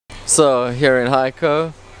So here in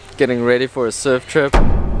Haikou, getting ready for a surf trip.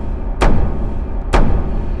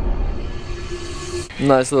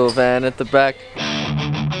 Nice little van at the back.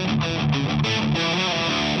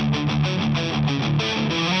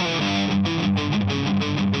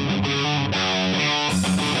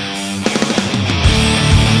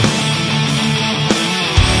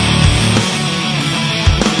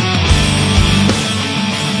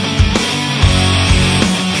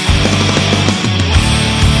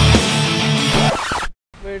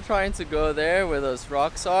 We're trying to go there where those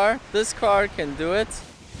rocks are. This car can do it.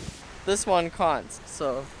 This one can't.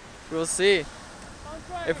 So we'll see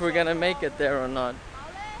if we're gonna make it there or not.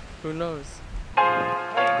 Who knows?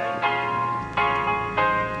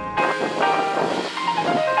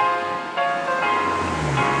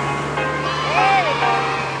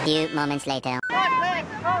 Few moments later.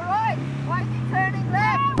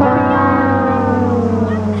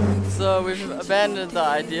 So we've abandoned the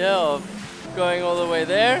idea of going all the way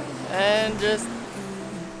there and just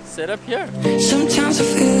sit up here. Sometimes I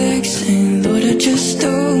feel like saying, Lord, I just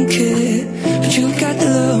don't care, but you got the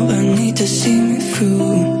love I need to see me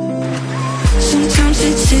through. Sometimes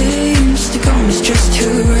it seems the going is just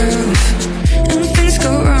too rough, and things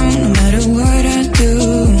go wrong no matter what I do.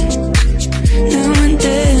 Now and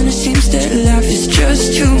then it seems that life is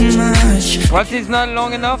just too much. What is not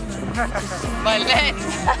long enough? My legs!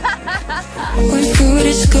 When food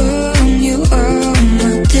is gone, you are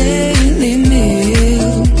my daily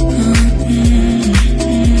meal.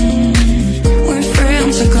 When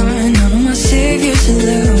friends are gone, none of my saviors are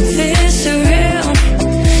love is surreal.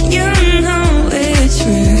 You know it's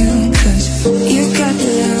real, 'cause you got the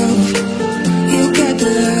love, you got the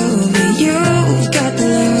love, and you've got the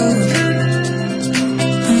love.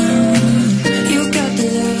 You got the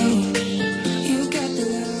love, you got the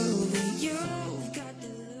love, and you've got the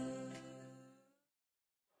love.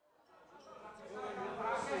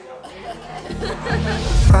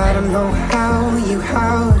 I don't know how you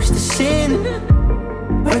housed the sin,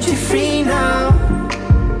 but you're free now.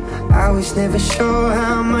 I was never sure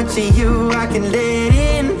how much of you I can let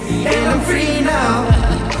in, and I'm free now.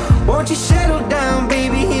 Won't you settle down,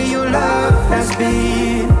 baby, here your love has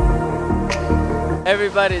been.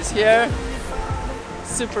 Everybody's here.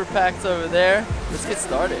 Super packed over there. Let's get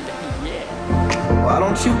started. Yeah. Why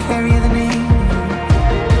don't you carry the name?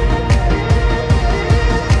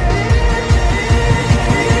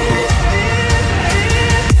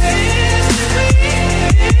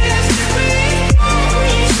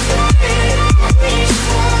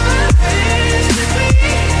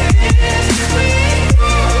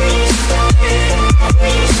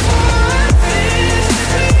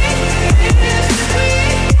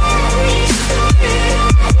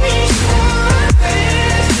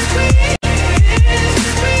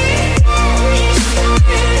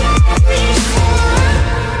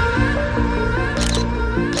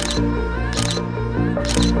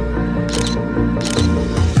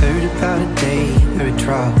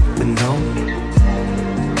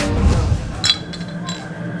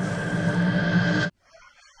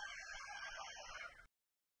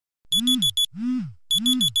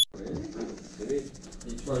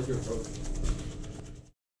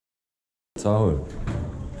 Saul.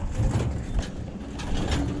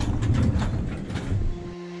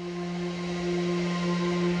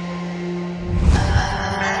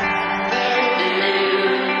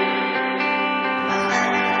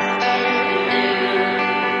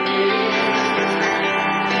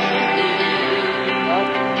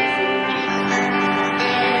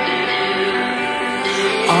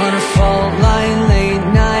 On a fault line late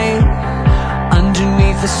night,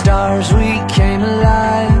 underneath the stars we came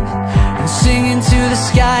alive, and singing to the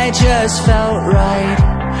sky just felt right.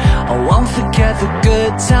 I won't forget the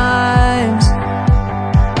good times,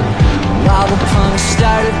 while the punks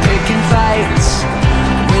started picking fights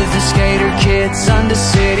with the skater kids under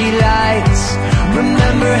city lights.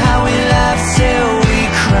 Remember how we laughed till we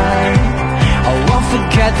cried. I won't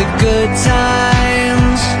forget the good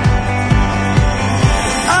times.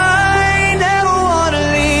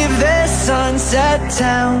 Sunset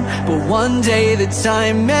town, but one day the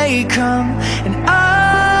time may come, and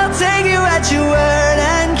I'll take you at your word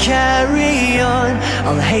and carry on.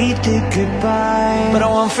 I'll hate the goodbye, but I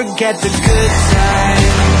won't forget the good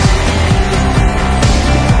times.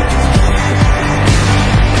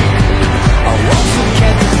 I won't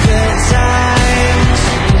forget the good times.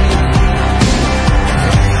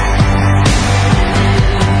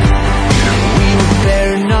 We were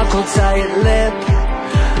bare knuckle, tight lip,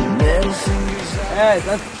 middle fingers. Hey,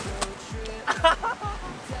 that's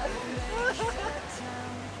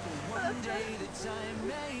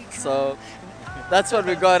So That's what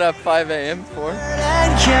we got up 5 a.m. for.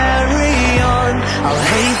 And carry on. I'll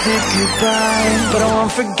hate the goodbye, but I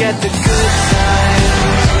won't forget the good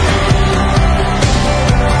times.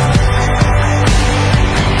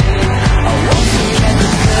 I won't forget the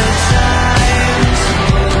good times.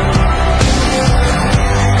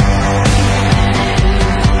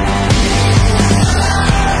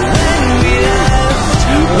 When we laughed,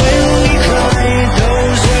 when we cried,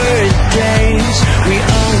 those were the days. We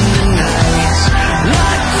owned the nights,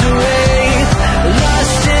 locked away,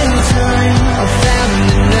 lost in time. I found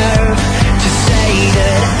the nerve to say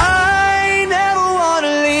that I never want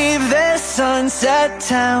to leave this sunset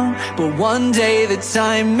town. But one day the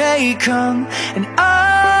time may come, and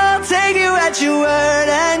I'll take you at your word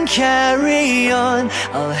and carry on.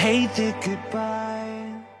 I'll hate the goodbye.